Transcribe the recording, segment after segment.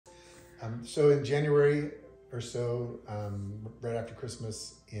So in January or so, right after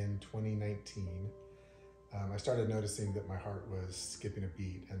Christmas in 2019, I started noticing that my heart was skipping a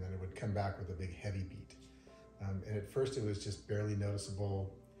beat, and then it would come back with a big heavy beat. And at first it was just barely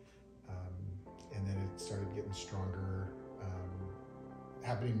noticeable, and then it started getting stronger,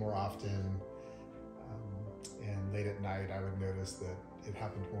 happening more often. And late at night I would notice that it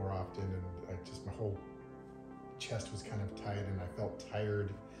happened more often, and my whole chest was kind of tight, and I felt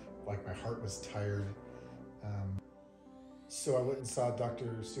tired, like my heart was tired. So I went and saw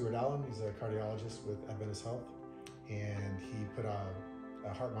Dr. Stuart Allen. He's a cardiologist with Adventist Health, and he put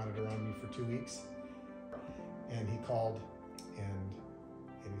a heart monitor on me for 2 weeks. And he called and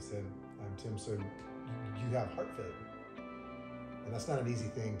he said, Tim, so you have heart failure. And that's not an easy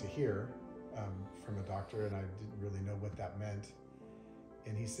thing to hear from a doctor, and I didn't really know what that meant.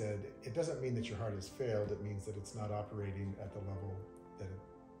 And he said, it doesn't mean that your heart has failed, it means that it's not operating at the level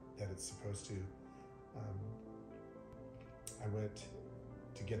that it's supposed to. I went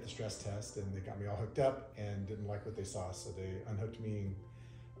to get the stress test, and they got me all hooked up and didn't like what they saw. So they unhooked me and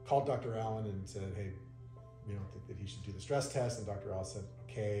called Dr. Allen and said, hey, we don't think that he should do the stress test. And Dr. Allen said,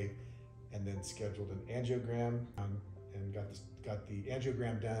 okay, and then scheduled an angiogram and got the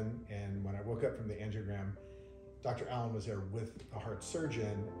angiogram done. And when I woke up from the angiogram, Dr. Allen was there with a heart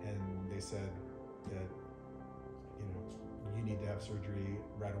surgeon, and they said that, you need to have surgery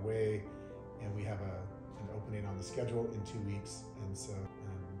right away, and we have an opening on the schedule in 2 weeks. And so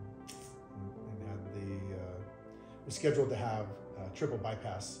was scheduled to have triple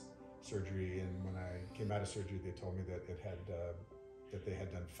bypass surgery, and when I came out of surgery, they told me that that they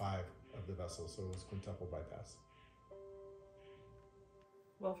had done 5 of the vessels, so it was quintuple bypass.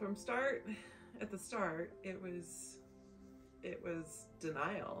 Well, at the start, it was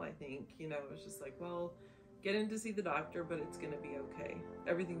denial, I think. It was just like, well, get in to see the doctor, but it's going to be okay.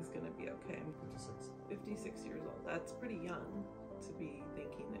 Everything's going to be okay. I'm 56 years old. That's pretty young to be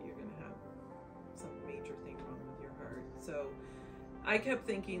thinking that you're going to have some major thing wrong with your heart. So I kept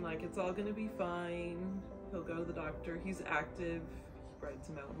thinking, like, it's all going to be fine. He'll go to the doctor. He's active. He rides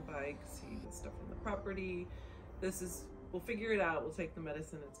mountain bikes. He does stuff on the property. We'll figure it out. We'll take the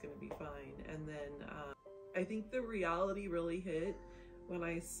medicine. It's going to be fine. And then I think the reality really hit when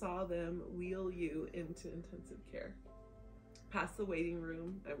I saw them wheel you into intensive care. Past the waiting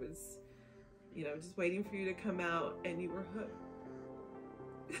room, I was, just waiting for you to come out, and you were hooked.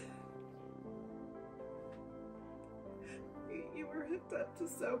 You were hooked up to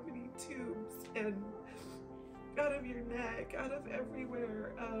so many tubes, and out of your neck, out of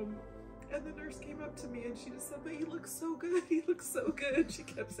everywhere. And the nurse came up to me and she just said, but he looks so good, he looks so good. She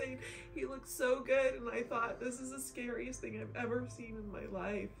kept saying, he looks so good. And I thought, this is the scariest thing I've ever seen in my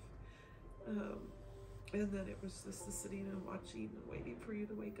life. And then it was just the sitting and watching and waiting for you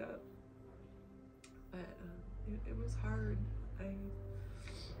to wake up. But it was hard.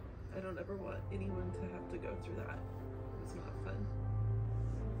 I don't ever want anyone to have to go through that. It was not fun.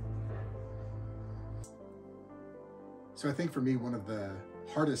 So I think for me, one of the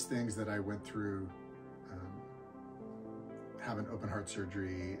hardest things that I went through having open heart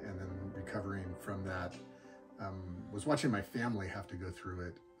surgery and then recovering from that was watching my family have to go through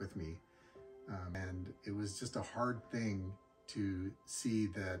it with me. And it was just a hard thing to see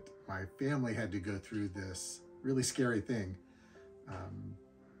that my family had to go through this really scary thing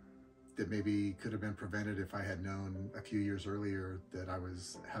that maybe could have been prevented if I had known a few years earlier that I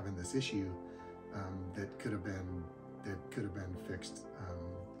was having this issue that could have been fixed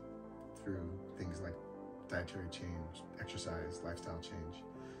through things like dietary change, exercise, lifestyle change.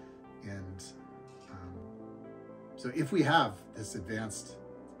 And so if we have this advanced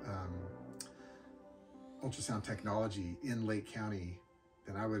ultrasound technology in Lake County,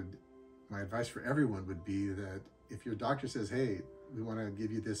 then my advice for everyone would be that if your doctor says, hey, we want to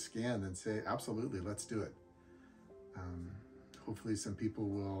give you this scan, then say, absolutely, let's do it. Hopefully some people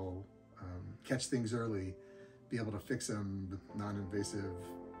will catch things early, be able to fix them with non-invasive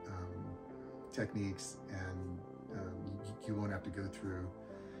techniques, and you won't have to go through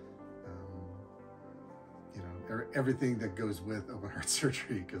everything that goes with open heart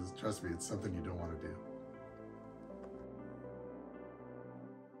surgery, because trust me, it's something you don't want to do.